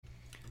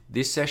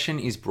This session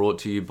is brought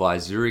to you by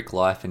Zurich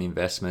Life and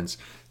Investments.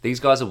 These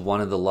guys are one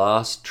of the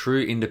last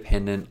true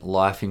independent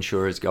life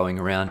insurers going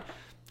around,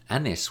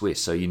 and they're Swiss,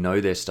 so you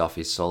know their stuff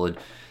is solid.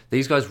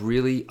 These guys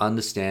really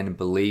understand and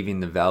believe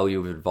in the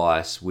value of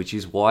advice, which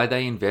is why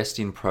they invest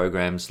in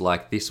programs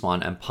like this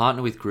one and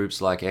partner with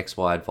groups like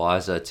XY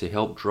Advisor to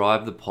help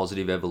drive the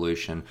positive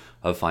evolution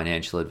of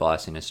financial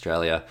advice in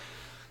Australia.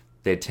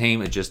 Their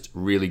team are just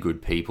really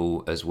good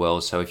people as well.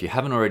 So if you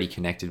haven't already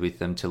connected with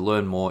them, to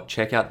learn more,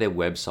 check out their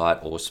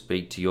website or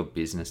speak to your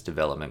business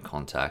development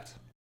contact.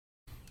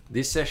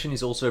 This session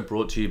is also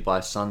brought to you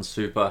by Sun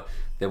Super.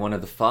 They're one of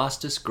the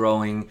fastest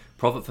growing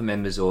profit for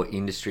members or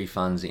industry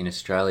funds in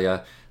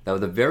Australia. They were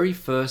the very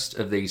first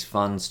of these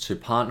funds to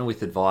partner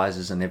with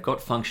advisors, and they've got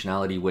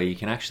functionality where you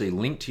can actually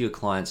link to your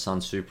client's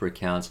Sun Super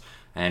accounts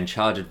and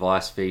charge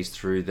advice fees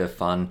through the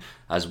fund,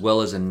 as well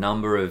as a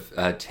number of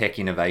tech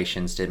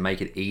innovations to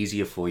make it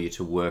easier for you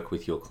to work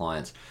with your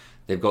clients.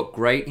 They've got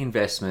great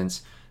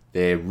investments,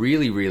 they're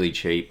really, really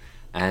cheap,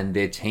 and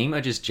their team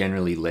are just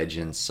generally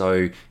legends.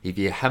 So if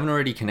you haven't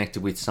already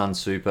connected with Sun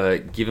Super,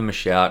 give them a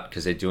shout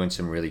because they're doing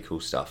some really cool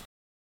stuff.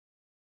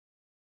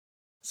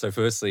 So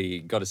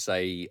firstly, got to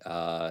say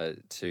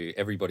to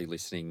everybody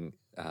listening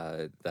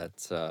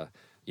that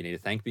you need to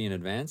thank me in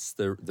advance.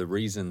 The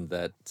reason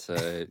that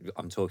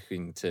I'm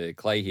talking to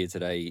Clay here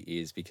today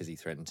is because he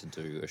threatened to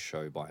do a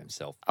show by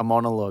himself. A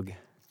monologue.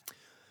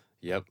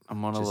 Yep. A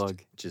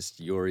monologue. Just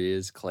your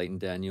ears, Clayton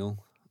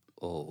Daniel.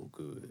 Oh,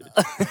 good.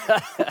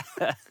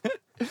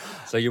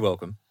 So you're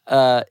welcome.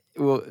 I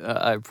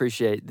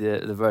appreciate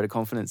the vote of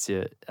confidence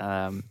here.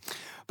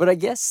 But I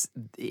guess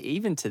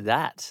even to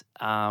that,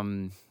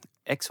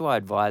 XY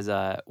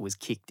Advisor was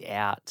kicked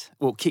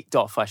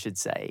off, I should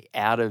say,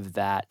 out of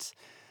that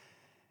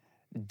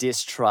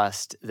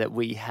distrust that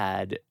we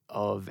had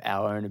of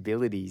our own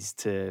abilities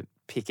to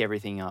pick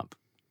everything up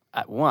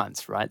at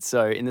once, right?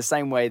 So in the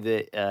same way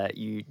that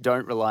you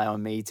don't rely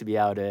on me to be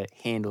able to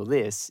handle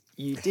this,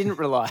 you didn't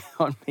rely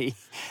on me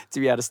to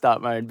be able to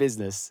start my own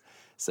business.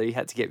 So you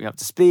had to get me up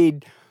to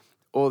speed.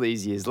 All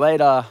these years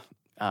later,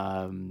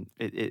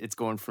 it's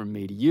gone from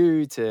me to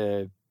you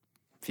to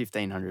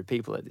 1,500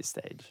 people at this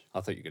stage.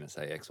 I thought you were going to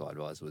say XY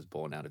Advisor was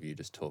born out of you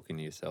just talking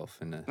to yourself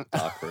in a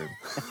dark room,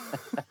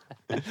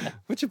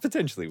 which it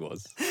potentially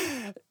was.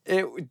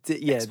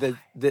 There's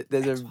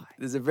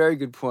a very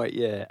good point.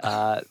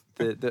 Yeah,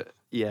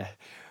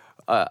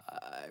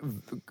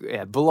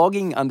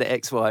 blogging under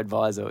XY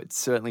Advisor, it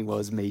certainly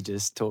was me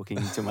just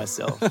talking to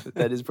myself.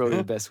 That is probably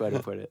the best way to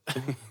put it.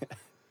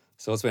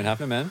 So what's been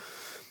happening, man?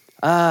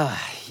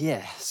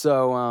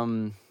 So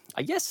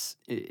I guess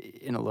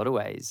in a lot of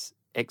ways,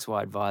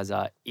 XY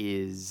Advisor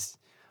is,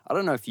 I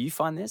don't know if you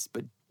find this,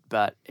 but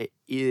it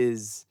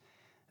is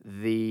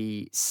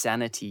the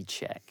sanity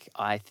check,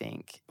 I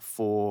think,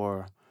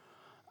 for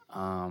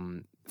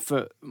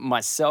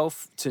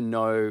myself to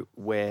know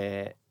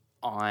where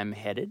I'm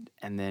headed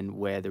and then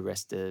where the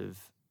rest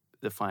of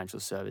the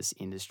financial service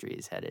industry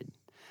is headed.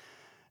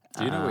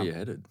 Do you know where you're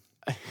headed?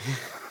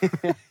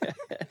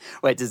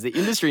 Wait, does the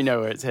industry know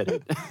where it's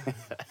headed?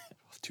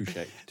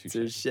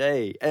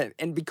 Touché.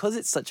 And because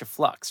it's such a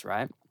flux,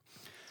 right?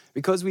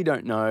 Because we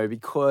don't know,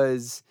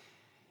 because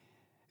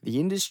the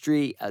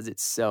industry as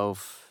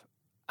itself,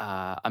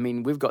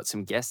 we've got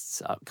some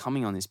guests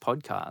coming on this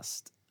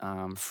podcast.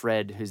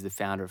 Fred, who's the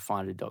founder of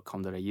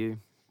finder.com.au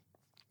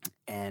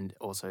and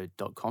also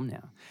 .com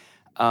now.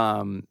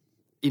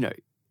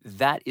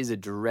 That is a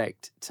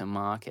direct to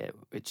market,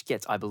 which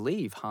gets, I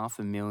believe,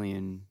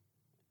 500,000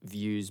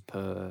 views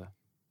per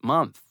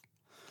month.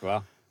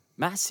 Wow.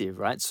 Massive,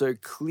 right? So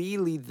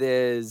clearly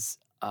there's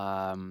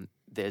a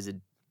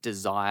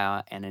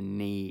desire and a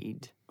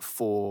need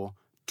for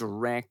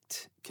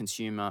direct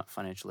consumer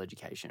financial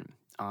education.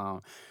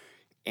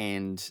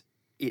 And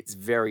it's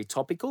very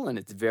topical and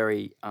it's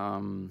very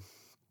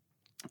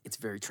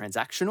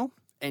transactional,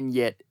 and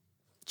yet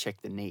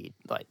check the need.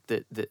 Like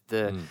the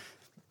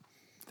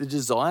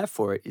desire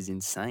for it is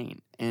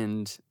insane.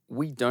 And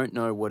we don't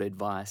know what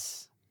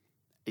advice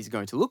is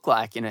going to look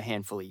like in a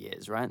handful of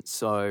years, right?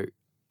 So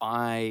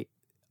I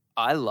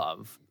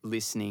love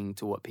listening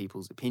to what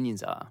people's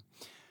opinions are.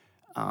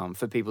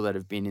 For people that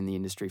have been in the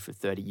industry for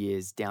 30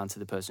 years down to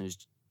the person who's,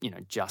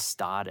 just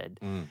started.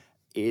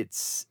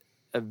 It's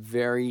a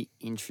very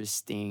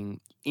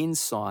interesting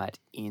insight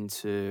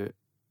into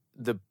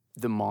the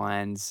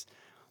minds,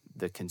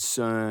 the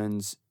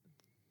concerns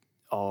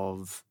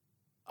of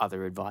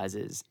other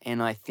advisors.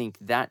 And I think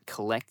that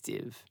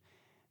collective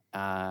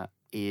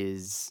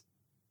is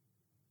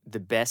the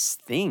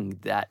best thing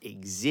that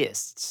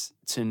exists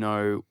to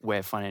know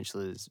where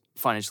financial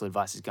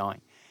advice is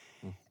going.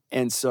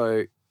 And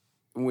so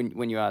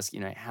when you ask,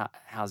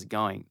 how's it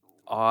going?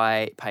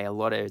 I pay a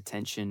lot of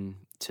attention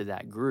to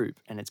that group,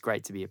 and it's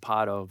great to be a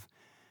part of,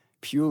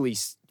 purely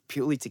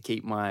to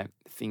keep my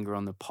finger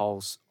on the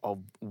pulse of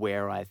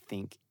where I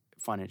think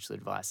financial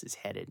advice is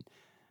headed.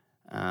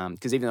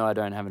 Because even though I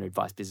don't have an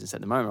advice business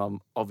at the moment,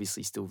 I'm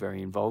obviously still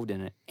very involved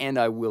in it, and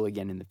I will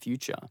again in the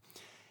future.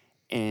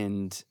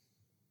 And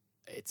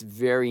it's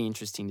very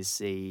interesting to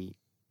see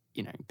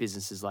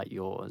businesses like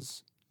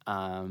yours,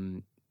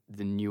 the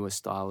newer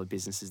style of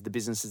businesses, the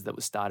businesses that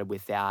were started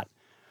without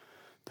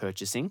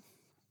purchasing,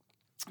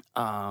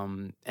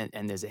 and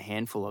there's a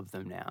handful of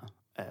them now,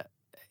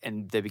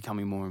 and they're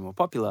becoming more and more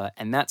popular,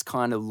 and that's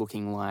kind of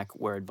looking like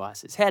where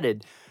advice is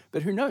headed.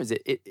 But who knows?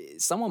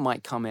 Someone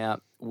might come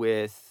out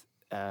with,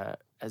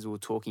 as we were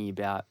talking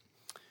about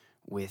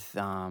with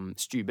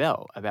Stu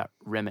Bell, about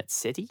Remit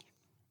Sethi.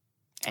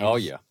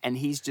 And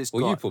he's just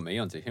you put me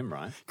onto him,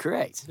 right?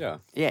 Correct. Yeah.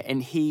 Yeah,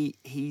 and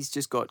he's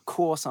just got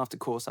course after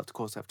course after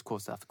course after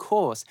course after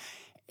course,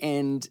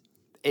 and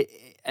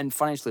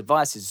financial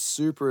advice is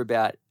super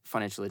about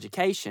financial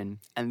education.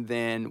 And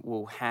then,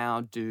 well,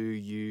 how do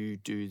you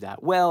do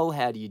that well?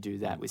 How do you do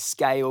that with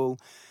scale?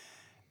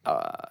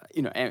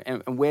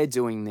 And we're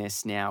doing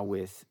this now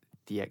with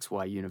the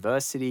XY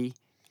University,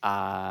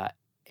 but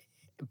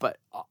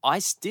I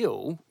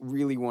still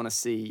really want to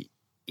see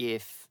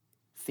if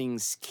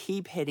things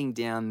keep heading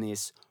down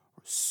this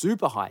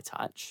super high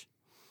touch,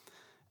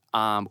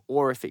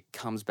 or if it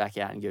comes back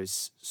out and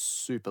goes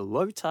super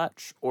low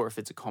touch, or if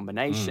it's a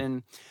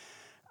combination.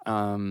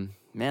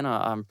 Man,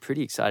 I'm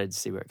pretty excited to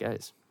see where it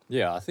goes.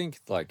 Yeah, I think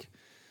like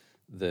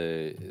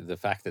the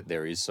fact that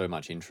there is so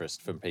much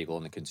interest from people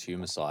on the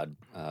consumer side,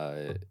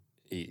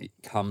 it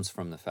comes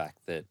from the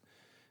fact that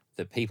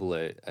people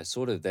are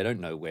sort of, they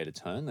don't know where to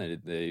turn.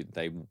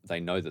 They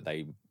know that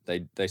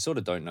they sort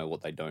of don't know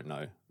what they don't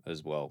know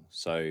as well.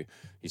 So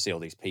you see all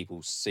these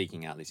people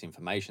seeking out this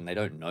information. They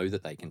don't know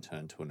that they can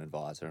turn to an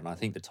advisor, and I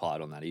think the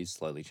tide on that is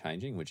slowly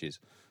changing, which is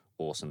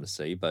awesome to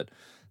see. But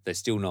they're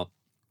still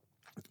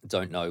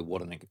don't know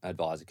what an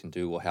advisor can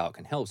do or how it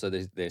can help. So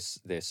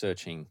they're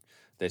searching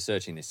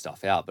this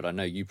stuff out. But I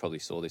know you probably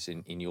saw this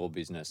in your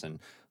business, and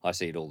I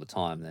see it all the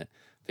time, that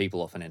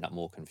people often end up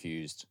more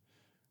confused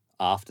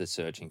after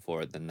searching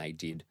for it than they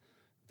did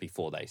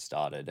before they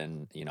started.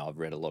 And, I've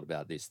read a lot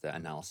about this, the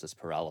analysis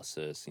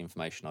paralysis,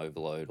 information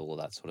overload, all of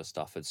that sort of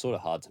stuff. It's sort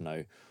of hard to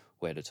know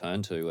where to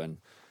turn to. And,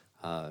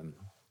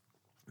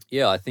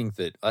 I think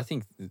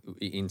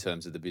in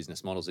terms of the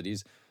business models,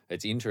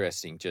 it's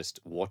interesting just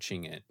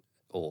watching it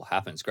all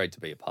happen. It's great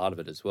to be a part of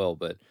it as well.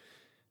 But,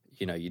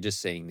 you're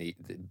just seeing the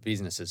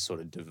businesses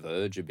sort of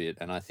diverge a bit.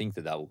 And I think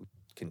that will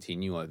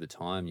continue over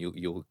time.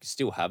 You'll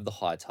still have the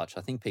high touch.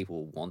 I think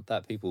people want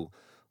that. People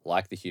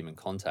like the human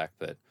contact,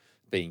 but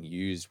being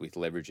used with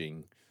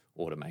leveraging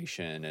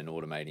automation and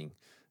automating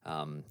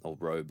or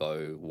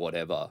robo,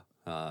 whatever,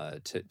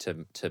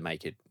 to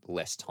make it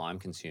less time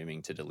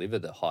consuming to deliver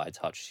the high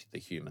touch, the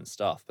human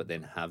stuff, but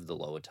then have the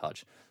lower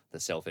touch, the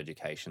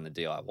self-education, the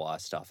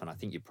DIY stuff. And I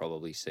think you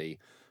probably see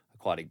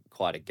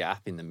quite a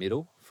gap in the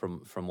middle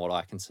from what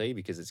I can see,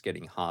 because it's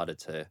getting harder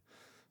to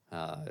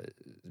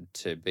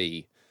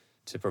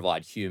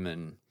provide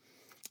human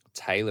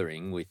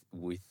tailoring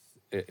with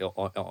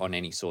on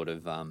any sort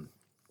of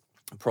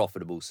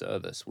profitable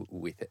service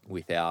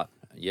without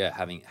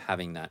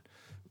having that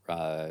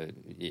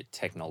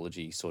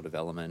technology sort of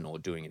element, or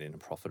doing it in a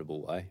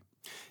profitable way.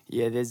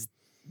 Yeah,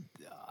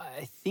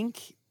 I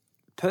think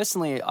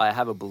personally I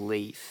have a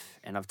belief,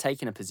 and I've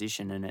taken a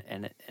position in it,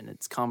 and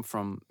it's come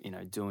from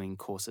doing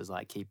courses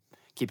like key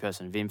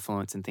person of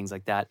influence and things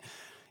like that.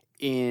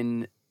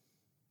 In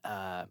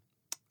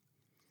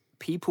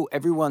people,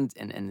 everyone,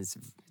 and it's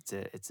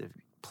a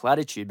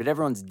platitude, but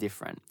everyone's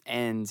different,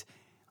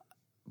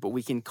 but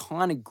we can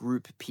kind of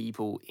group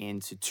people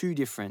into two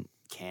different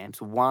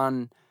camps.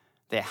 One,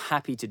 they're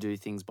happy to do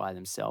things by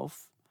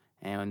themselves,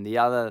 and the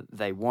other,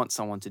 they want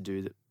someone to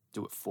do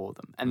it for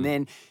them. And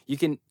then you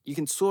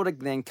can sort of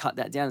then cut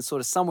that down, and sort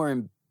of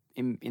somewhere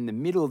in the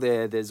middle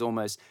there's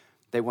almost,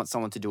 they want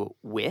someone to do it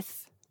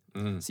with.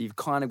 So you've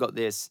kind of got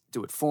this,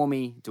 do it for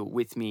me, do it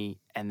with me,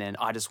 and then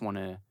I just want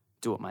to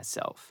do it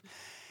myself.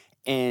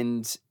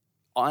 And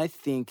I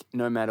think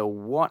no matter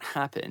what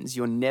happens,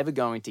 you're never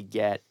going to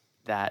get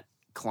that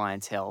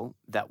clientele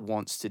that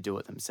wants to do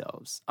it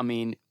themselves. I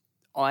mean,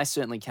 I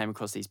certainly came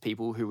across these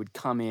people who would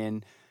come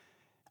in,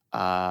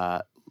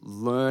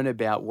 learn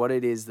about what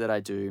it is that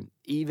I do,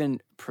 even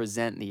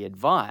present the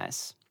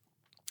advice,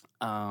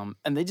 and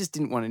they just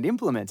didn't want it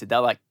implemented. They're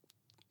like,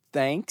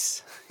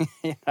 thanks,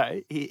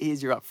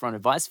 here's your upfront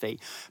advice fee,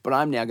 but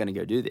I'm now going to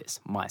go do this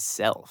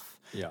myself.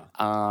 Yeah.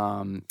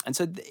 And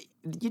so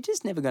you're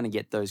just never going to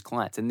get those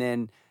clients. And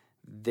then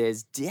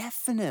there's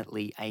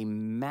definitely a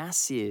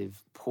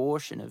massive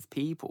portion of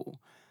people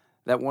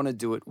that want to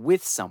do it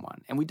with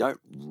someone. And we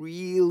don't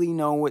really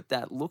know what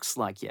that looks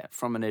like yet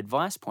from an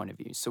advice point of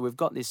view. So we've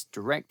got this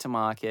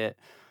direct-to-market,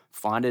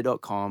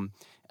 finder.com.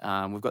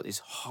 We've got this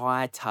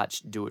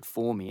high-touch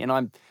do-it-for-me.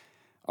 And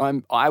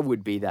I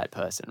would be that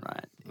person,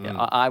 right?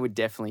 I would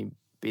definitely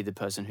be the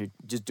person who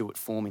just do it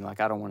for me. Like,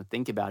 I don't want to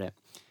think about it.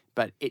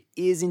 But it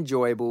is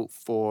enjoyable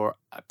for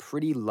a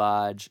pretty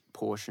large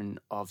portion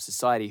of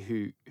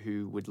society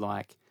who would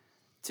like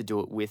to do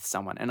it with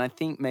someone. And I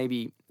think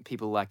maybe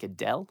people like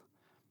Adele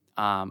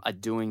are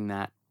doing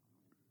that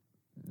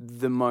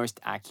the most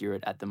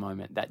accurate at the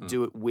moment, that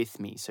do it with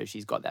me. So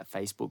she's got that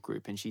Facebook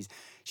group, and she's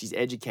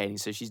educating.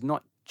 So she's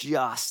not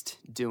just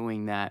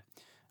doing that,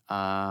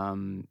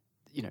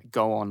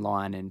 go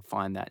online and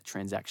find that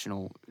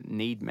transactional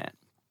need met.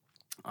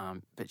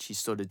 But she's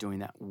sort of doing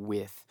that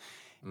with.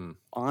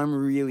 I'm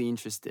really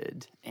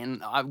interested,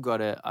 and I've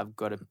got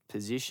a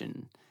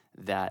position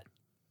that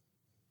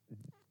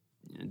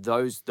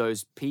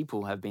those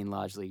people have been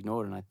largely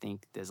ignored, and I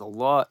think there's a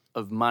lot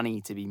of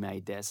money to be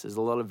made there. So there's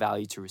a lot of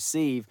value to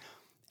receive,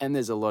 and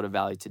there's a lot of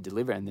value to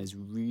deliver, and there's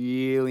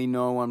really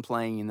no one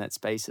playing in that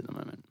space at the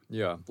moment.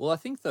 Yeah. Well, I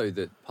think though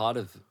that part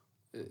of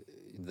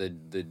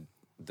the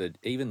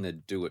even the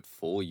do it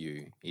for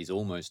you is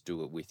almost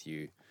do it with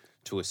you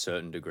to a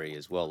certain degree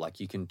as well. Like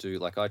you can do,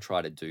 like I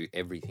try to do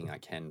everything I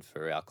can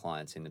for our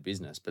clients in the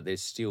business, but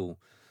there's still,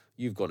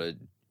 you've got to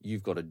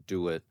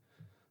do it.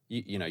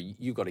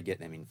 You've got to get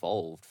them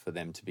involved for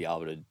them to be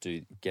able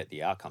to get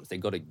the outcomes. They've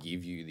got to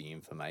give you the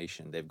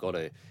information. They've got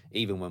to,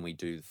 even when we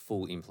do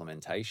full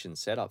implementation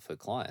setup for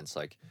clients,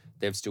 like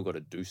they've still got to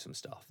do some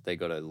stuff. They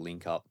got to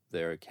link up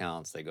their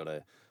accounts. They got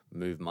to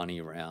move money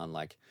around,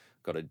 like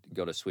got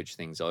to switch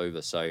things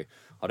over. So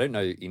I don't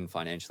know in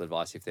financial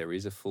advice if there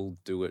is a full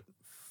do it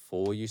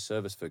for you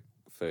service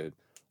for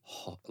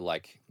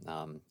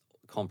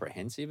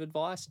comprehensive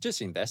advice.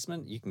 Just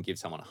investment, you can give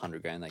someone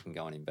 $100,000, they can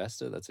go and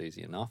invest it. That's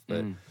easy enough.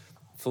 But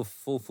for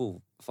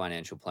full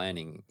financial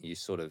planning, you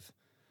sort of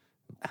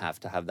have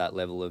to have that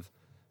level of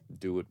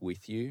do it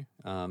with you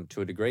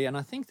to a degree. And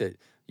I think that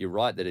you're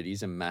right that it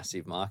is a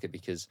massive market,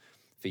 because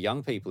for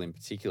young people in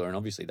particular, and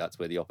obviously that's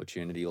where the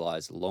opportunity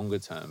lies longer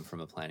term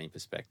from a planning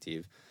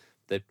perspective,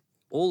 that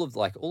all of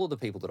the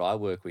people that I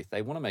work with,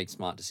 they want to make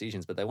smart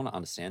decisions, but they want to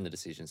understand the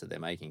decisions that they're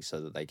making so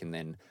that they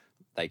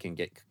can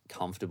get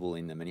comfortable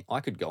in them. And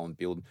I could go and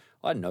build,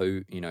 I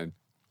know,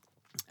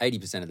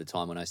 80% of the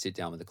time when I sit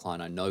down with a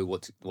client, I know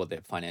what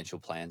their financial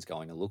plan's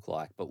going to look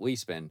like, but we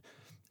spend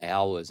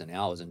hours and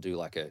hours and do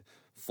like a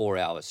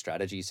 4-hour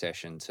strategy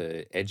session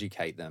to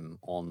educate them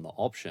on the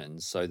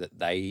options so that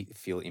they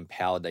feel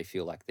empowered. They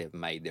feel like they've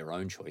made their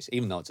own choice,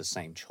 even though it's the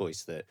same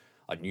choice that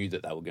I knew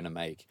that they were going to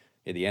make.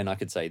 In the end, I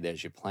could say,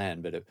 there's your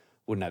plan, but it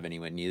wouldn't have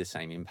anywhere near the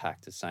same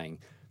impact as saying,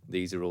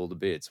 these are all the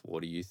bits.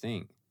 What do you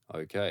think?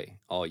 Okay.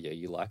 Oh, yeah,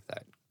 you like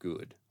that.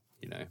 Good.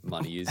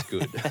 Money is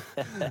good.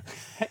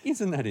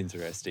 Isn't that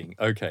interesting?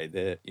 Okay,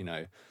 there,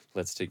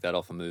 let's tick that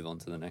off and move on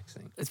to the next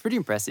thing. It's pretty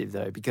impressive,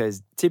 though,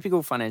 because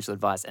typical financial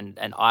advice, and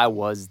I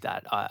was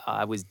that.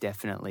 I was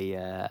definitely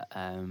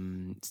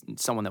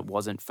someone that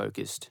wasn't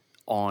focused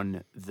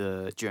on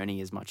the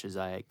journey as much as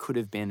I could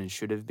have been and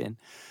should have been.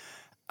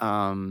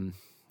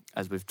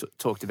 As we've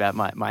talked about,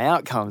 my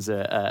outcomes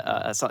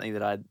are something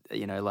that I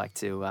like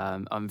to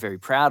I'm very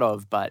proud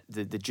of, but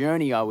the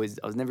journey I was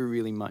never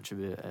really much of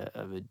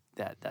a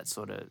that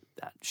sort of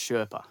that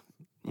Sherpa,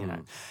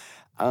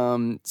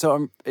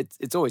 So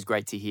it's always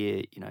great to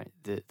hear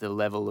the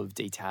level of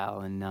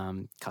detail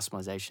and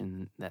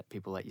customization that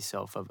people like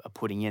yourself are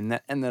putting in,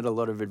 and that a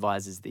lot of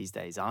advisors these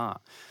days are.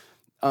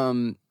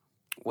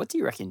 What do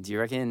you reckon? Do you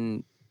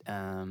reckon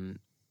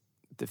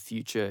the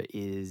future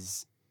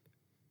is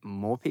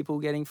more people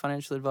getting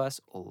financial advice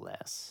or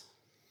less?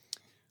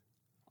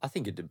 I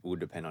think it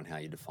would depend on how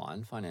you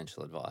define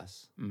financial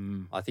advice.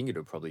 I think it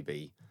would probably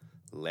be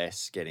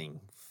less getting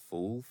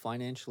full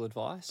financial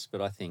advice, but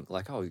I think,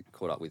 like, I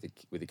caught up with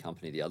a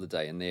company the other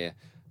day, and they're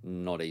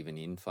not even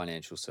in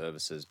financial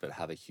services but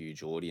have a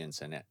huge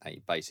audience and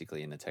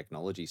basically in the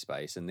technology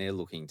space, and they're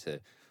looking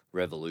to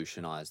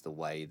revolutionize the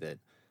way that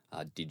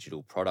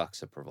digital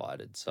products are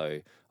provided,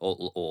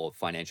 or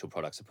financial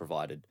products are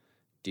provided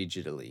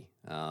digitally,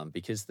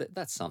 because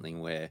that's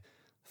something where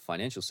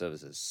financial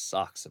services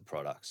sucks at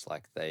products.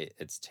 Like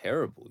it's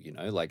terrible,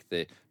 like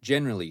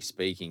generally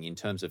speaking, in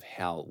terms of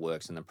how it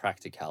works and the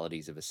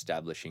practicalities of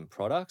establishing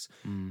products,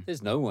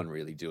 there's no one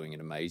really doing it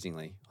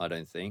amazingly, I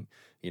don't think.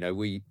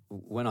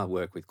 When I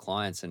work with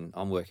clients, and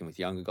I'm working with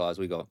younger guys,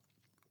 we got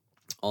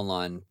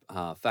online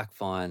fact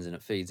finds, and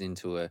it feeds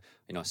into a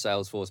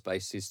Salesforce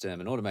based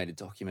system, and automated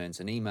documents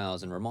and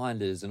emails and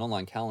reminders and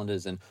online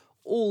calendars and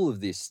all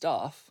of this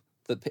stuff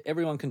that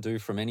everyone can do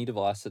from any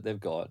device that they've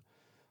got.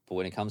 But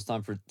when it comes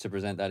time to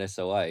present that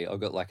SOA, I've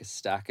got like a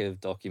stack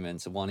of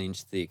documents, 1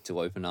 inch thick, to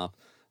open up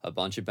a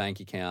bunch of bank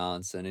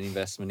accounts and an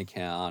investment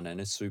account and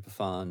a super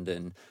fund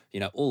and,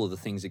 all of the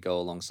things that go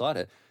alongside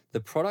it. The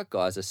product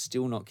guys are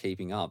still not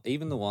keeping up.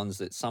 Even the ones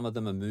that some of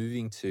them are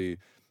moving to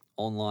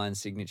online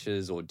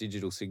signatures or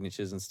digital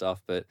signatures and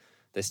stuff, but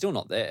they're still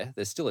not there.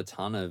 There's still a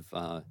ton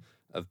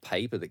of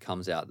paper that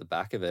comes out the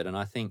back of it. And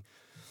I think,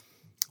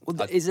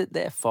 well, is it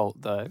their fault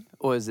though,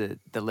 or is it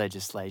the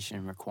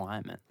legislation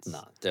requirements?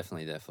 No,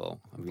 definitely their fault.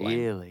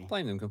 Really?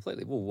 Blame them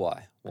completely. Well,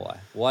 why?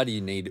 Why do you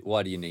need it?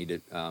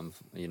 I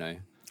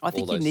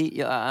think you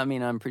need. I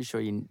mean, I'm pretty sure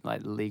you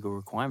like legal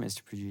requirements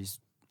to produce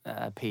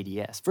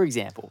PDS, for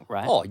example,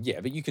 right? Oh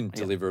yeah, but you can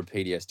deliver a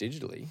PDS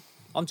digitally.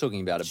 I'm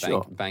talking about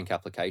a bank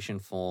application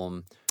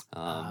form.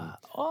 Yeah.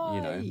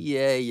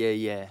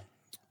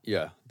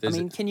 Yeah. I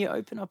mean, can you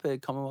open up a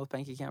Commonwealth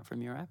Bank account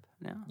from your app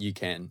now? You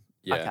can.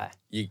 Yeah, Okay.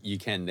 you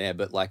can there,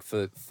 but like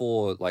for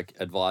like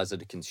advisor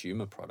to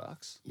consumer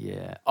products,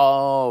 Yeah.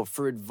 Oh,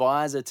 for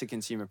advisor to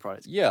consumer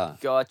products. yeah.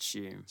 Got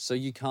you. So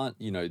you can't,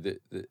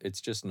 it's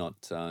just not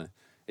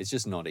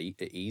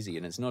easy,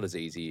 and it's not as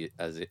easy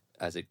as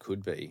it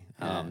could be.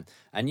 And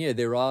yeah,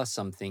 there are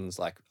some things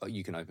like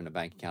you can open a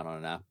bank account on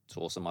an app. It's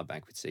also my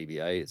bank with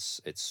CBA.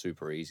 It's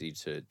super easy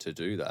to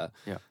do that.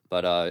 Yeah.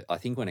 But I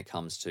think when it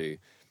comes to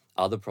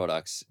other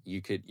products,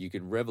 you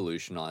could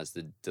revolutionize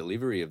the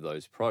delivery of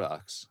those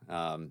products,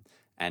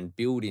 and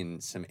build in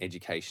some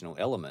educational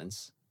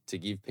elements to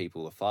give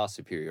people a far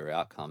superior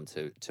outcome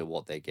to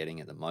what they're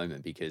getting at the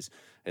moment, because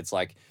it's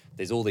like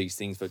there's all these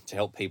things to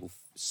help people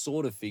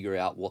sort of figure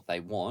out what they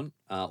want,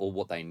 or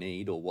what they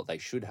need or what they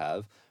should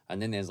have,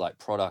 and then there's like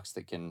products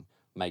that can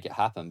make it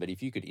happen. But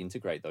if you could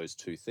integrate those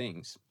two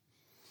things,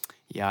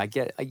 Yeah, I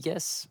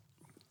guess,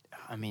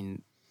 I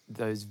mean,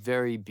 those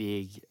very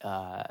big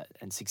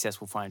and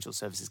successful financial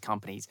services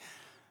companies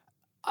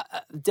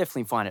I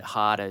definitely find it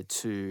harder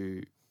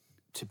to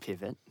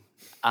pivot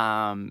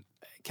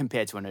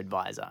compared to an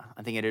advisor.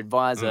 I think an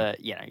advisor,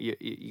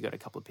 you got a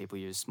couple of people,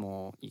 you're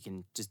small, you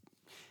can just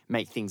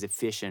make things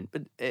efficient,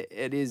 but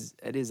it is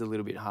a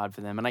little bit hard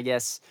for them. And I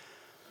guess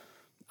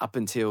up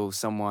until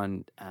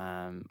someone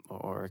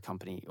or a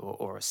company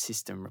or a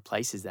system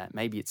replaces that,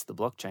 maybe it's the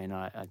blockchain.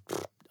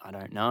 I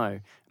don't know.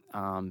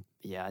 I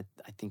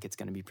think it's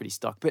going to be pretty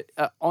stock. But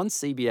on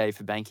CBA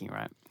for banking,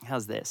 right?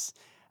 How's this?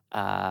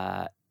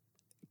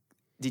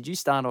 Did you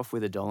start off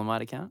with a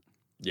Dolomite account?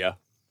 yeah,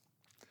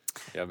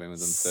 I've been with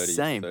them 30,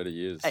 Same. 30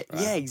 years.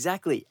 Yeah,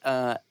 exactly.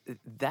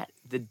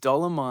 The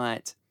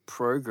Dolomite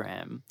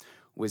program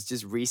was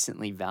just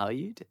recently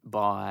valued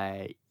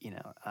by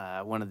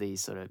one of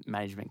these sort of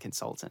management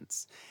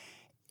consultants,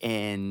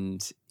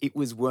 and it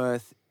was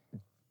worth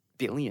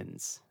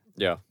billions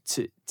Yeah,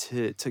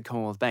 to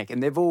Commonwealth Bank.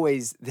 And they've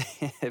always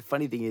the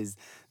funny thing is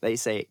they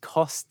say it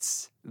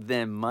costs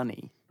them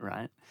money,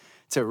 right,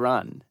 to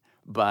run,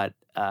 but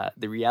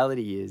the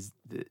reality is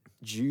that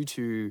due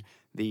to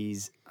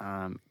these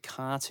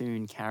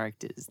cartoon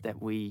characters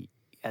that we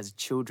as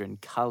children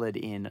coloured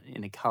in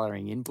a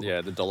colouring in book.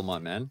 yeah, the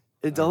Dolomite Man.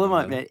 The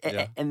Dolomite Man.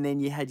 Yeah. And then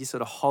you had your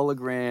sort of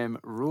hologram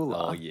ruler.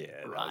 Oh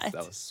yeah, right?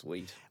 that was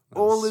sweet.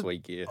 All of,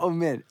 sweet gear. Oh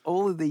man,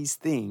 all of these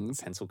things.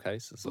 Pencil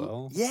case as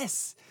well.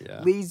 Yes.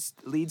 Yeah.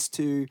 Leads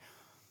to,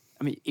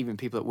 I mean, even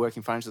people that work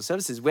in financial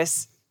services, we're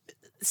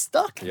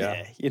stuck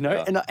there,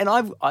 Yeah. And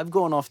I've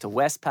gone off to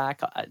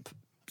Westpac at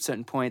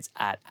certain points,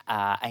 at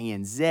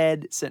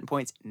ANZ, certain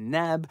points,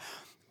 NAB.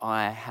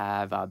 I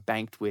have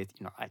banked with,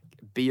 a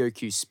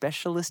BOQ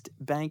specialist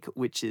bank,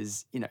 which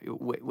is,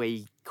 where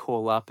you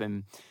call up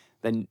and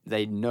then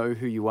they know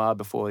who you are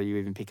before you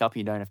even pick up.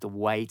 You don't have to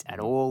wait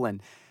at all.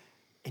 And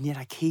yet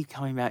I keep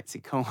coming back to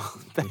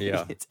Commonwealth Bank.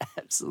 Yeah. It's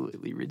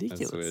absolutely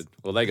ridiculous. That's weird.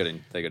 Well, they got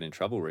in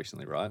trouble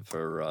recently, right,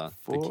 for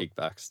the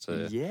kickbacks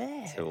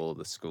to all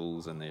the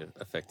schools and the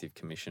effective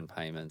commission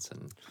payments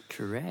and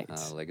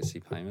Correct.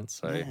 legacy payments.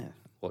 So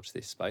watch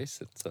this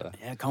space. It's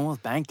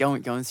Commonwealth Bank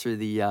going through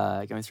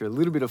a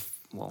little bit of,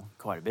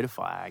 quite a bit of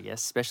fire, I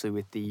guess, especially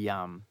with the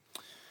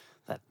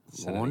that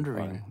Senate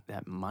laundering, inquiry.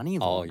 that money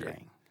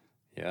laundering.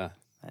 yeah.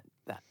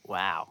 That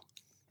wow,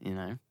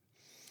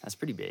 that's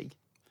pretty big.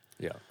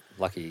 Yeah.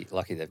 Lucky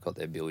they've got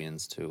their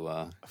billions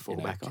to Fall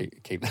back on.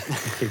 keep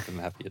them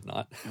happy at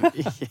night.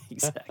 Yeah,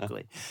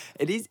 exactly.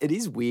 It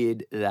is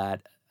weird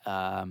that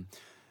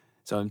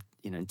so I'm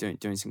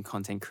doing some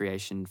content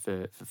creation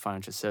for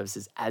financial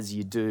services, as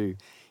you do,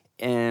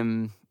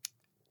 and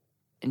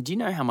do you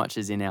know how much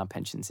is in our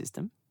pension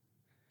system?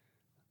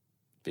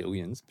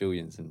 Billions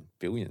and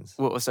billions.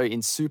 Well, so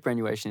in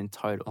superannuation in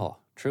total. Oh,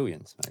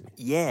 trillions maybe.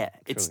 Yeah,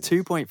 it's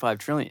 2.5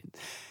 trillion.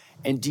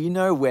 And do you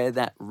know where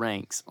that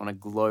ranks on a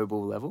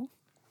global level?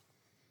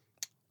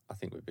 I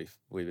think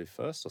we'd be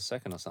first or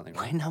second or something,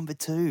 right? We're number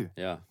 2.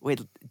 Yeah.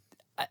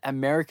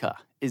 America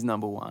is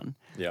number 1.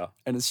 Yeah.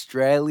 And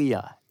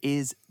Australia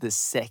is the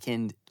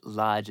second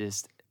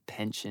largest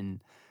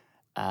pension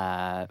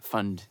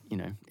fund,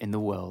 in the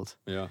world.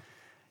 Yeah.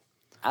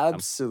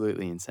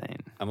 Absolutely insane.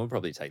 And we'll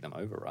probably take them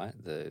over, right?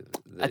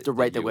 At the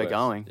rate that we're US.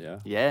 going.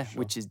 Yeah. Sure.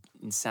 Which is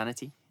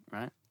insanity,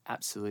 right?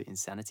 Absolute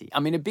insanity.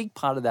 I mean, a big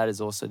part of that is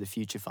also the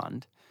Future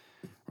Fund,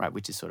 right,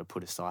 which is sort of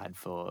put aside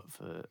for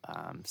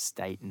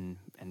state and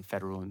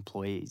federal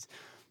employees.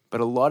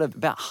 But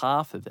about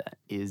half of that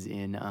is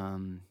in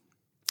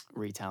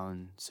retail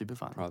and super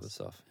funds. Private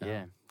stuff.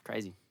 Yeah,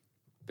 crazy.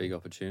 Big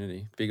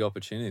opportunity.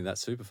 That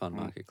super fund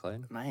market,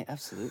 Clayton. Mate,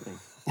 absolutely.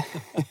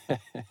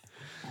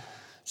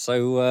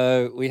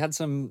 So we had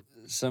some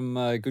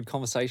good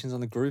conversations on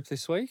the group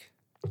this week.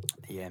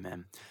 Yeah,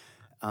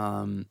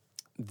 man.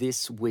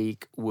 This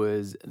week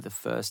was the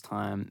first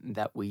time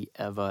that we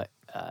ever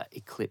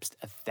eclipsed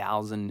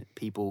 1,000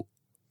 people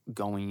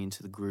going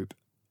into the group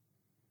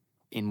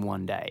in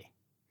one day.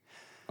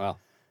 Wow.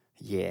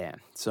 Yeah.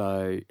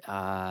 So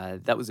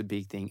that was a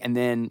big thing. And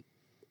then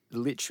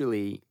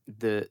literally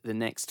the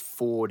next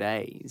 4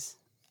 days,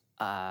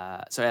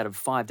 so out of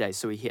 5 days,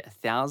 so we hit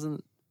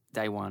 1,000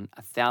 day 1,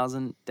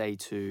 1,000 day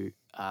 2,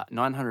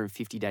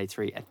 950 day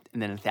 3,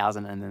 and then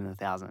 1,000, and then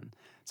 1,000.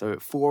 So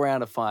 4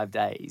 out of 5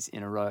 days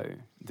in a row,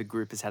 the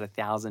group has had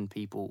 1,000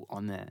 people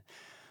on there,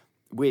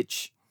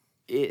 which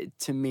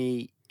to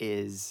me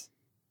is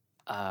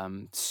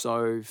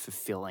so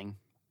fulfilling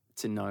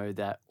to know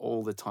that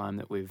all the time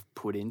that we've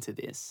put into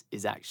this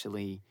is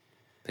actually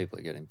People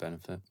are getting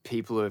benefit.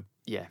 people are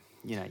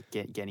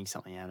getting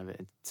something out of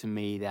it. To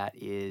me, that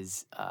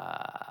is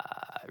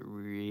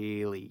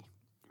really,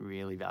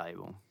 really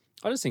valuable.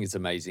 I just think it's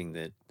amazing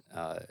that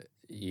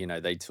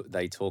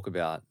they talk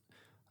about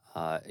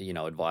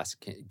advice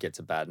gets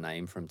a bad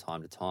name from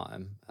time to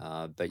time,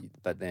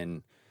 but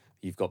then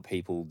you've got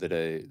people that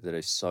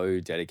are so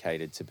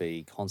dedicated to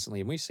be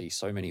constantly, and we see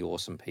so many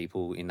awesome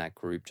people in that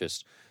group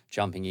just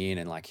jumping in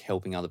and like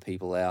helping other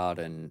people out,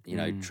 and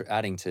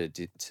adding to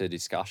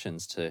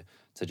discussions to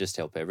just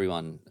help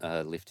everyone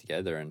live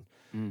together. And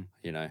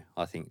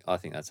I think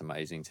that's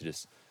amazing to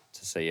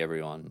see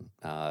everyone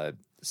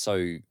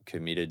so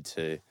committed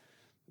to,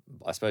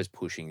 I suppose,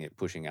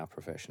 pushing our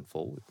profession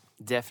forward.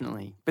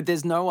 Definitely, but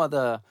there's no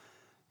other.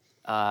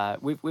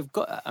 We've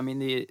got. I mean,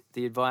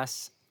 the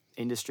advice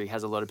industry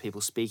has a lot of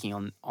people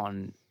speaking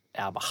on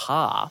our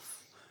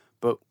behalf,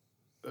 but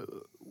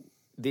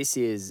this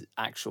is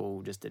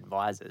actual just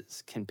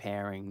advisors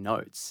comparing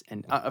notes.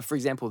 And for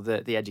example,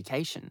 the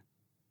education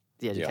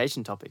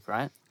topic,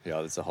 right?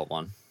 Yeah, that's a hot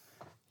one.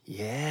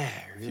 Yeah,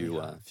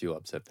 really. Few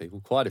upset people,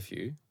 quite a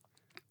few,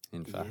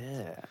 in fact.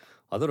 Yeah.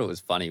 I thought it was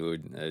funny. We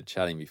were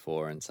chatting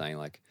before and saying,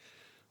 like,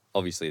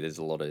 obviously there's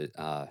a lot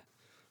of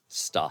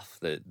stuff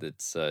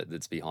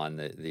that's behind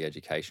the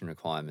education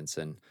requirements,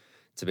 and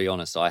to be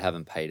honest, I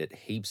haven't paid it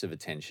heaps of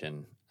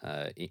attention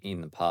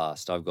in the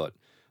past. I've got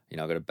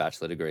a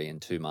bachelor degree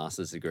and 2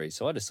 master's degrees,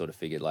 so I just sort of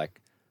figured,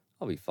 like,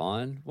 I'll be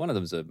fine. One of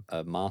them's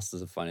a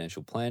master's of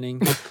financial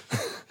planning.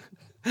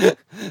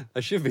 I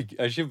should be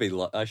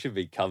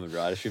covered,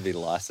 right? I should be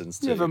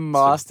licensed. You have a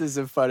master's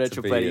of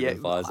financial be planning. an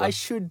advisor. I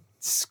should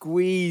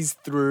squeeze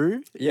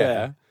through.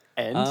 Yeah.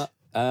 And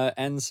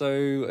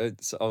So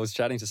I was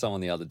chatting to someone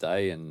the other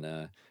day, and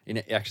in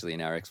our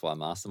XY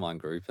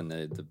mastermind group, and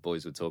the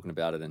boys were talking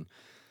about it, and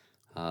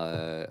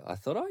I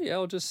thought, oh yeah,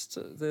 I'll just.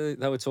 They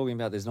were talking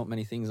about there's not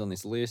many things on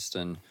this list,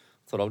 and I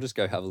thought I'll just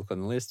go have a look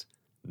on the list.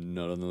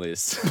 Not on the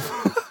list.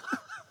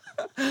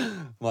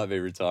 Might be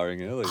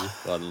retiring early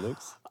by the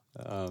looks.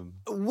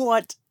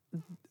 what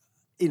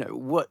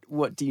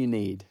do you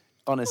need?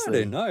 Honestly,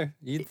 I don't know.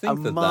 You'd think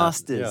a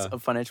master's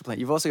of financial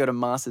planning. You've also got a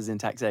master's in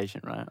taxation,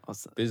 right?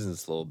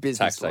 Business law,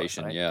 Business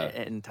taxation, law, right? yeah.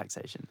 And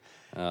taxation.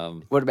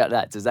 What about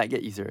that? Does that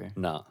get you through?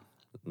 No,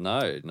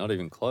 not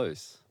even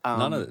close.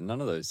 None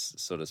of those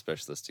sort of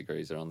specialist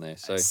degrees are on there.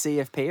 So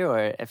CFP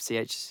or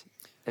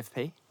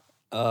FCHFP?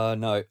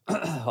 No,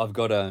 I've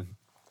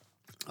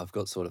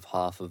got sort of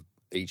half of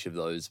each of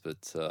those,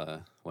 but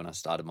when I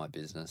started my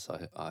business,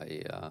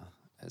 I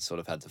sort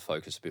of had to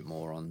focus a bit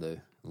more on the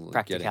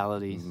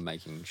practicalities,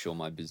 making sure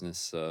my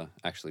business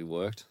actually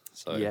worked.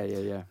 So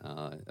yeah.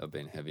 I've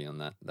been heavy on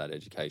that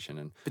education,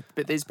 and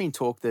but there's been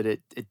talk that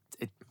it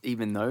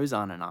even those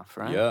aren't enough,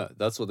 right? Yeah,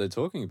 that's what they're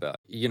talking about.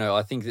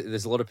 I think that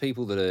there's a lot of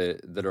people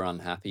that are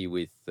unhappy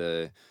with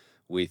the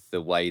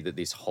way that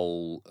this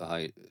whole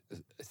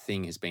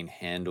thing has been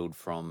handled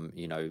from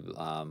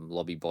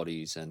lobby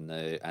bodies and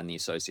the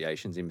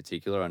associations in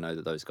particular. I know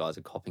that those guys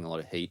are copping a lot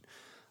of heat.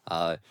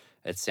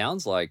 It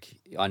sounds like,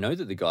 I know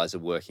that the guys are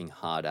working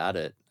hard at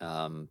it,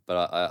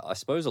 but I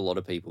suppose a lot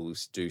of people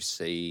do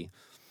see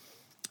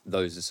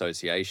those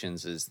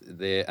associations as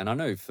there. And I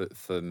know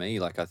for me,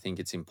 like, I think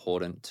it's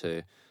important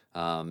to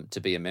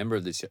be a member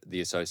of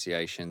the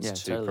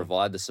associations to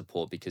provide the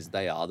support, because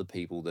they are the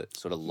people that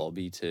sort of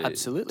lobby to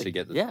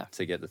get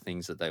the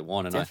things that they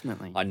want. And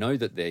definitely, I know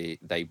that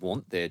they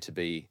want there to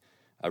be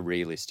a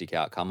realistic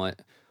outcome.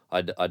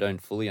 I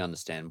don't fully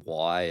understand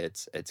why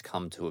it's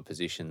come to a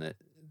position that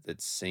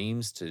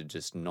seems to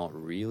just not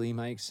really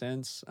make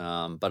sense.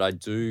 But I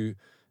do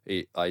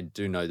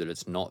know that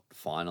it's not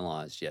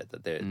finalized yet,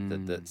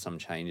 that some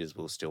changes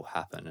will still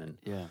happen,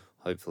 and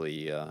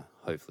hopefully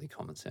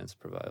common sense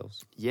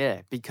prevails.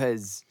 Yeah,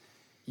 because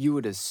you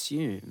would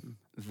assume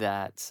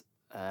that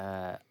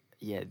that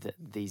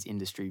these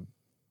industry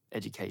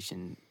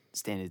education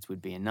standards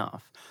would be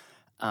enough.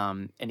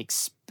 And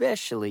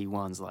especially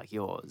ones like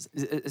yours.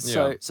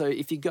 So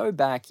if you go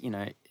back,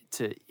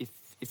 to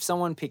if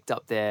someone picked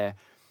up their,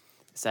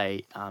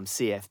 say,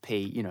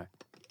 CFP,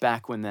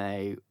 back when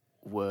they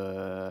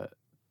were,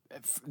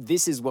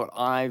 this is what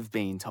I've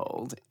been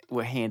told,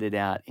 were handed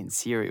out in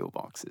cereal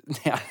boxes.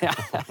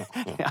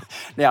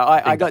 Now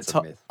I got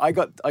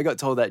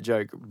told that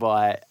joke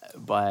by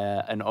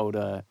an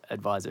older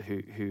advisor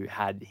who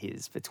had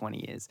his for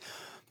 20 years,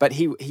 but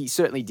he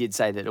certainly did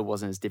say that it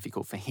wasn't as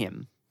difficult for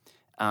him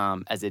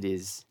as it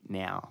is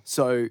now.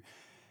 So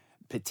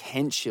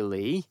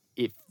potentially,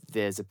 if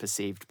there's a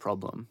perceived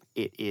problem,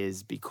 it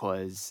is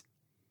because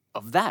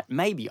of that.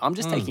 Maybe I'm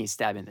just taking a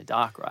stab in the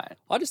dark, right?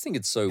 I just think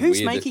it's so weird.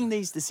 Who's making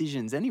these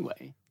decisions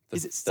anyway?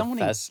 Is it someone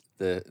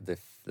the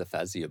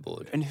FASIA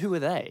board? And who are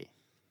they?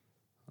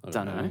 I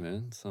don't know,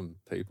 man. Some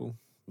people.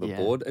 the Yeah.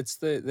 board.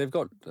 They've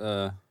got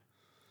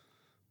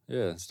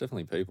it's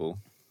definitely people.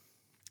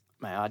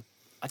 Man,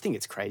 I think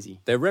it's crazy.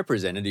 They're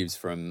representatives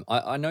from.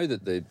 I know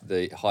that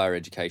the higher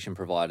education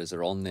providers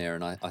are on there,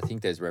 and I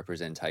think there's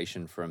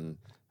representation from.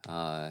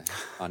 I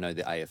know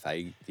the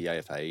AFA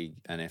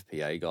and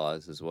FPA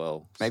guys as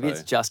well. Maybe so.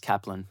 it's just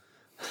Kaplan.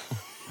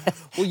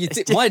 Well,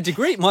 my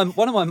degree, one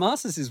of my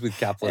masters is with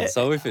Kaplan,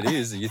 so if it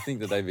is, you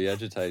think that they'd be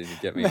agitating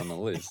to get me on the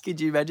list? Could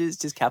you imagine it's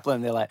just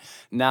Kaplan? They're like,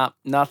 nah,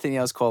 nothing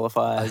else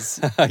qualifies.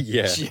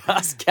 Yeah,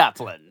 Just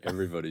Kaplan.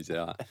 everybody's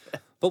out.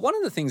 But one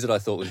of the things that I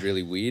thought was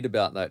really weird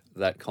about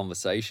that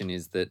conversation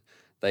is that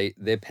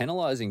they're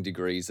penalising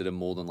degrees that are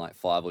more than like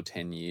 5 or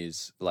 10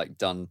 years, like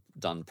done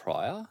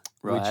prior,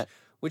 Right.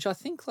 Which I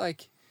think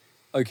like,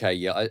 okay,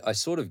 yeah, I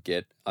sort of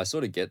get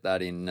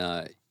that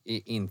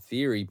in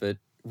theory, but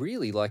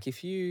really, like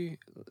if you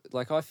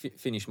like, I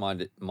finished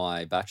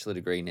my bachelor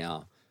degree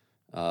now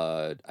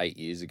 8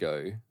 years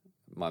ago.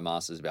 My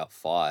master's about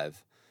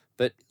 5,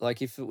 but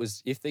like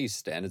if these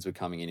standards were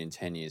coming in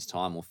 10 years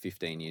time or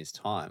 15 years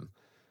time,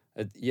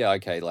 yeah,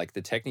 okay, like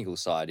the technical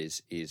side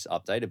is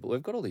updated, but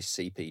we've got all this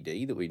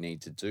CPD that we need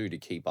to do to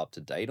keep up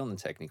to date on the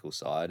technical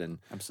side, and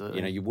Absolutely.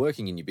 you know, you're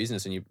working in your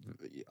business, and you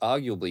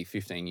arguably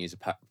 15 years of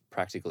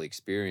practical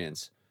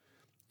experience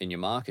in your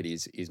market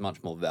is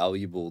much more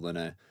valuable than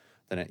a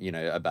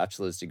a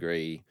bachelor's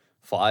degree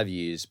 5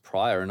 years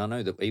prior. And I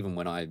know that even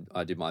when I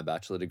did my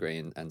bachelor degree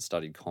and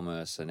studied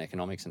commerce and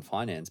economics and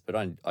finance, but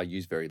I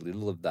used very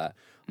little of that.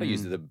 I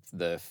used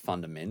the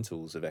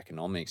fundamentals of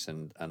economics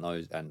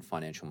and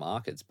financial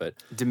markets, but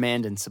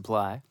Demand and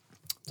supply.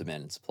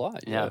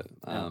 Yeah.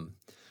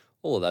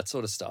 All of that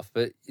sort of stuff.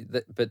 But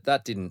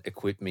that didn't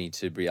equip me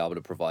to be able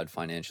to provide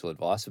financial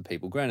advice for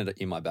people. Granted,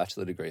 in my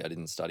bachelor degree, I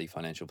didn't study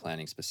financial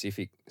planning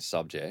specific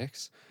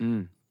subjects,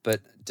 but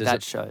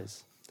That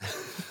shows.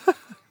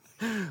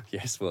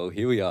 Yes, well,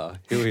 here we are,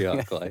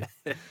 Clay.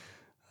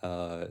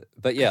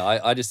 But yeah,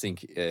 I just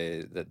think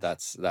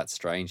that's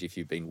strange if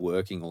you've been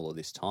working all of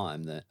this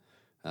time that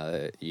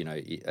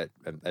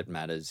it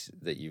matters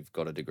that you've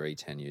got a degree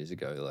 10 years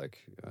ago.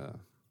 Like,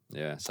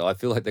 yeah, so I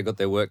feel like they got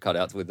their work cut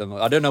out with them.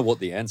 I don't know what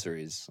the answer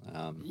is.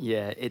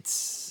 Yeah,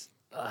 it's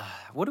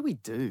what do we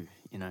do?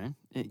 You know,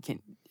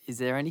 is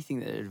there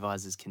anything that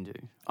advisors can do?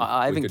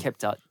 I haven't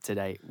kept up to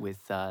date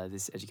with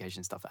this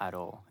education stuff at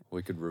all.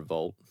 We could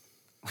revolt.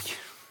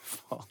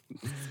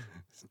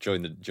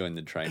 Join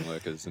the train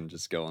workers and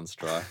just go on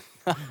strike.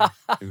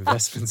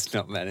 Investments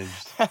not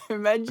managed.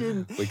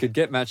 Imagine we could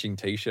get matching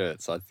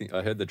T-shirts. I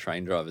heard the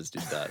train drivers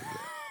did that,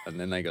 and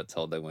then they got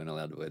told they weren't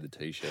allowed to wear the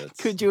T-shirts.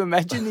 Could you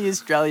imagine the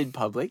Australian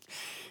public?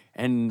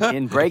 And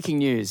in breaking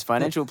news,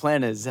 financial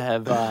planners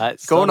have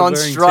gone on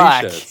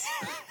strike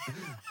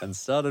and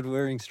started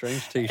wearing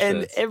strange T-shirts.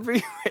 And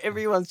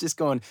everyone's just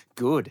gone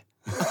good.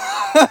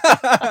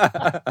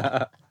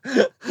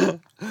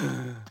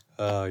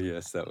 Oh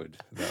yes, that would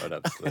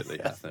absolutely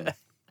happen.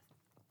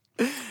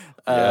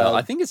 Yeah,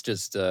 I think it's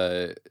just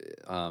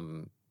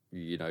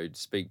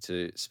speak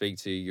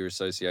to your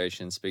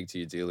association, speak to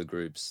your dealer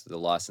groups, the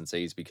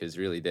licensees, because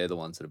really they're the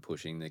ones that are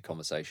pushing the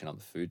conversation up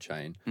the food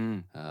chain,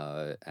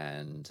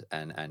 and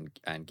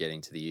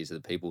getting to the ears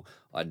of the people.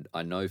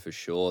 I know for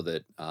sure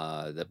that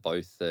that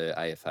both the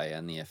AFA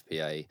and the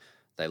FPA,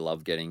 they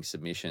love getting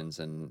submissions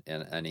and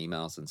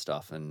emails and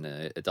stuff, and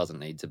it doesn't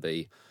need to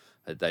be.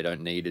 They don't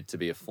need it to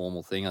be a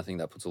formal thing. I think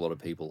that puts a lot of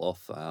people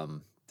off.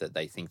 That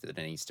they think that it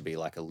needs to be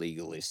like a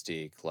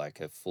legalistic, like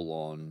a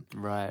full-on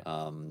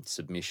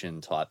submission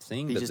type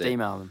thing. You just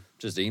email them.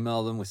 Just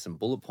email them with some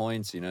bullet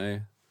points.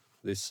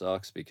 This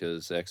sucks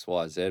because X,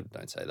 Y, Z.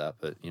 Don't say that,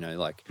 but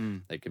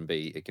it can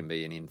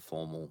be an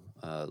informal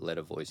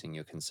letter voicing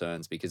your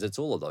concerns, because it's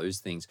all of those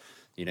things.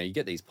 You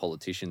get these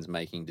politicians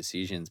making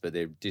decisions, but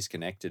they're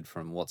disconnected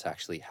from what's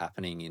actually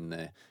happening in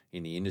the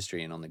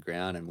industry and on the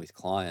ground and with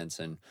clients,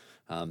 and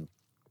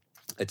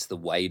it's the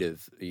weight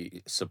of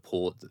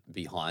support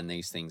behind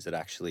these things that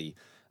actually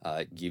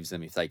gives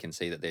them, if they can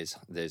see that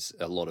there's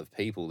a lot of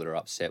people that are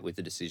upset with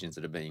the decisions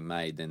that are being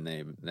made, then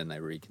they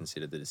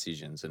reconsider the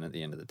decisions. And at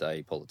the end of the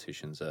day,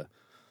 politicians are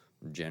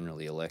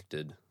generally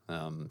elected,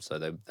 so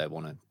they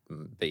want to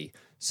be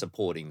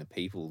supporting the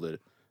people that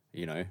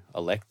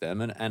elect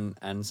them.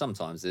 And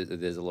sometimes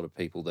there's a lot of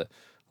people that,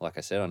 like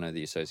I said, I know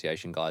the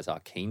association guys are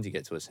keen to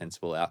get to a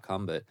sensible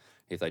outcome, but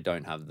if they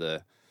don't have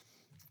the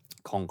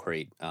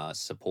concrete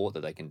support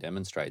that they can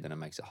demonstrate, then it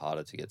makes it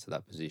harder to get to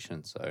that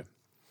position. So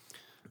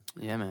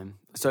yeah, man.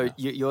 So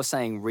you're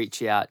saying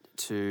reach out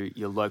to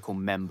your local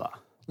member?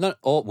 No,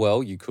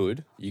 well, you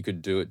could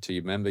do it to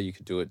your member, you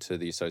could do it to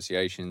the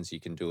associations, you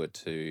can do it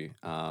to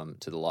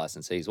the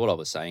licensees. What I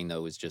was saying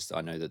though is just,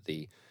 I know that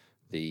the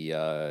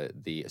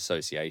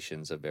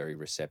associations are very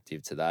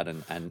receptive to that,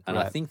 and right.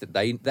 I think that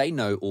they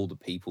know all the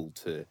people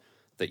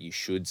that you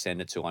should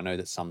send it to. I know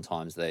that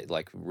sometimes they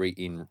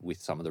with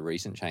some of the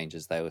recent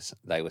changes, they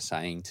were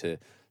saying to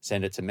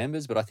send it to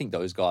members, but I think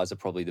those guys are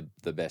probably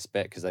the best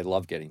bet, because they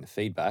love getting the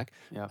feedback,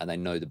 and they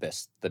know the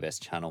best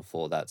channel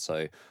for that.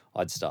 So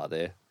I'd start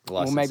there.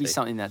 Well, maybe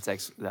something that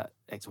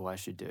XY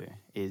should do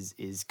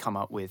is come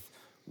up with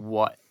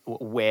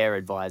where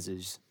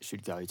advisors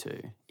should go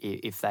to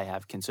if they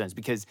have concerns,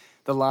 because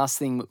the last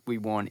thing we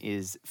want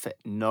is for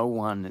no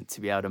one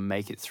to be able to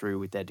make it through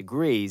with their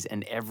degrees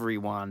and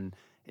everyone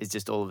is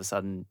just all of a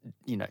sudden,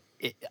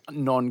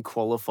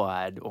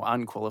 non-qualified or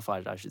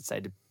unqualified, I should say,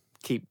 to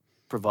keep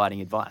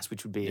providing advice,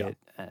 which would be a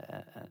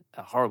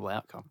horrible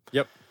outcome.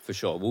 Yep, for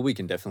sure. Well, we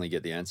can definitely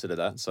get the answer to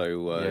that.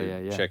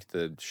 So check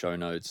the show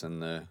notes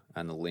and the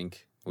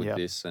link with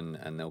this, and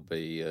there'll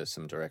be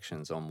some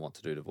directions on what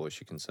to do to voice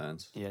your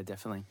concerns. Yeah,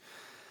 definitely.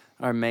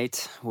 All right,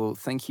 mate. Well,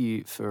 thank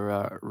you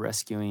for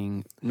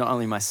rescuing not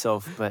only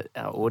myself but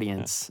our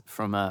audience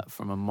from a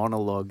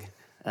monologue.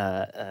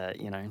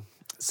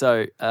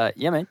 So,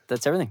 mate,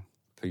 that's everything.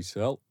 Peace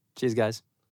out. Cheers, guys.